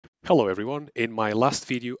Hello everyone, in my last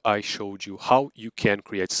video I showed you how you can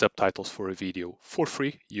create subtitles for a video for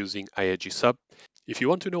free using IAG Sub. If you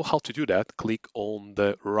want to know how to do that, click on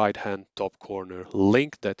the right hand top corner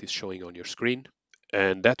link that is showing on your screen,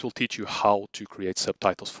 and that will teach you how to create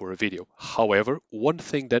subtitles for a video. However, one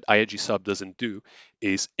thing that IAG Sub doesn't do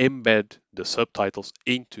is embed the subtitles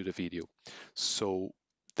into the video so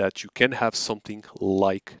that you can have something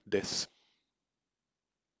like this.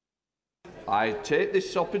 I take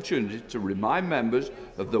this opportunity to remind members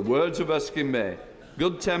of the words of Erskine May.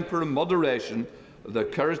 Good temper and moderation are the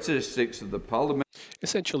characteristics of the Parliament.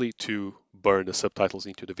 Essentially to burn the subtitles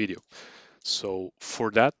into the video. So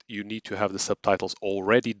for that, you need to have the subtitles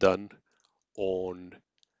already done on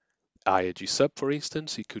IAG Sub, for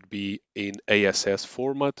instance. It could be in ASS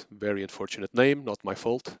format, very unfortunate name, not my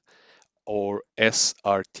fault, or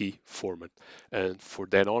SRT format. And for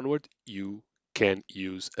then onward, you can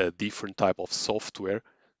use a different type of software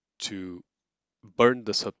to burn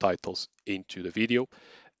the subtitles into the video.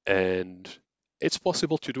 And it's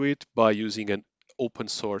possible to do it by using an open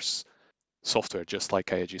source software, just like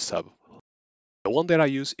IAG Sub. The one that I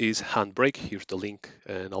use is Handbrake. Here's the link,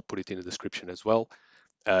 and I'll put it in the description as well.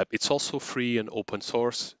 It's also free and open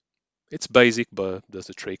source. It's basic, but does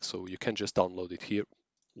the trick, so you can just download it here.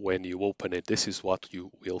 When you open it, this is what you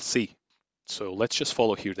will see. So let's just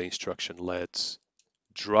follow here the instruction. Let's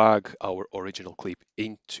drag our original clip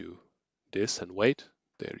into this and wait.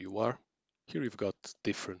 There you are. Here you've got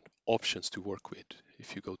different options to work with.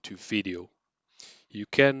 If you go to video, you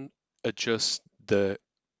can adjust the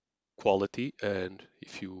quality, and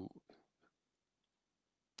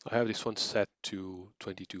I have this one set to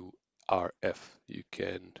 22 RF. You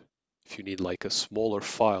can, if you need like a smaller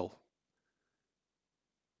file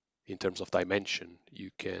in terms of dimension,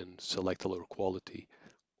 you can select a lower quality.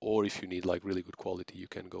 Or if you need like really good quality, you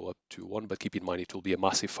can go up to 1, but keep in mind it will be a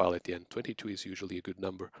massive file at the end. 22 is usually a good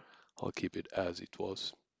number. I'll keep it as it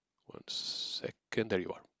was. 1 second, there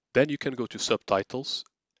you are. Then you can go to subtitles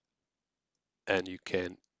and you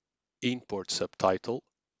can import subtitle,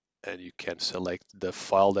 and you can select the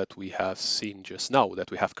file that we have seen just now,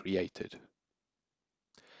 that we have created.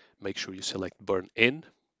 Make sure you select burn in,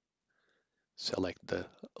 select the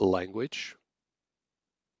language,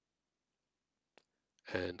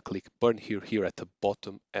 and click burn here at the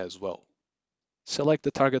bottom as well. Select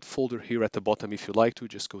the target folder here at the bottom if you like to.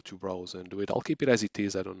 Just go to browse and do it. I'll keep it as it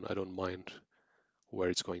is. I don't mind where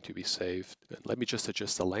it's going to be saved. And let me just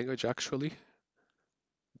adjust the language. Actually,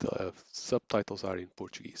 the subtitles are in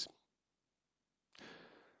Portuguese.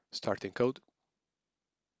 Starting code.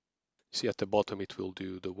 See at the bottom it will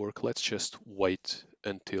do the work. Let's just wait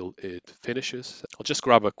until it finishes. I'll just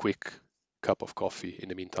grab a quick cup of coffee in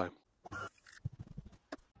the meantime.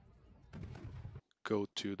 Go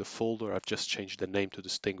to the folder. I've just changed the name to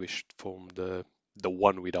distinguish from the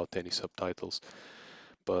one without any subtitles,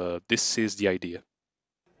 but this is the idea.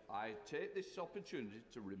 I take this opportunity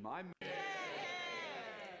to remind.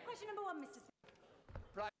 Question number 1, Mr.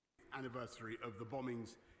 Smith. Anniversary of the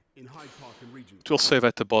bombings in Hyde Park and Regent. It will save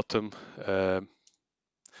at the bottom.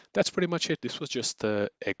 That's pretty much it. This was just an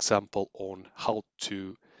example on how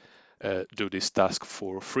to do this task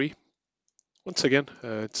for free. Once again,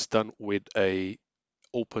 it's done with a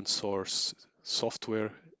open source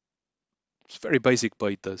software. It's very basic,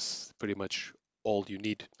 but it does pretty much all you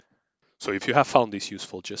need. So if you have found this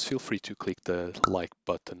useful, just feel free to click the like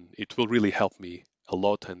button. It will really help me a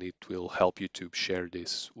lot, and it will help you to share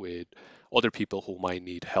this with other people who might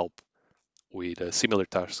need help with similar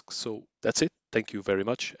tasks. So that's it. Thank you very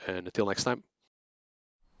much, and until next time.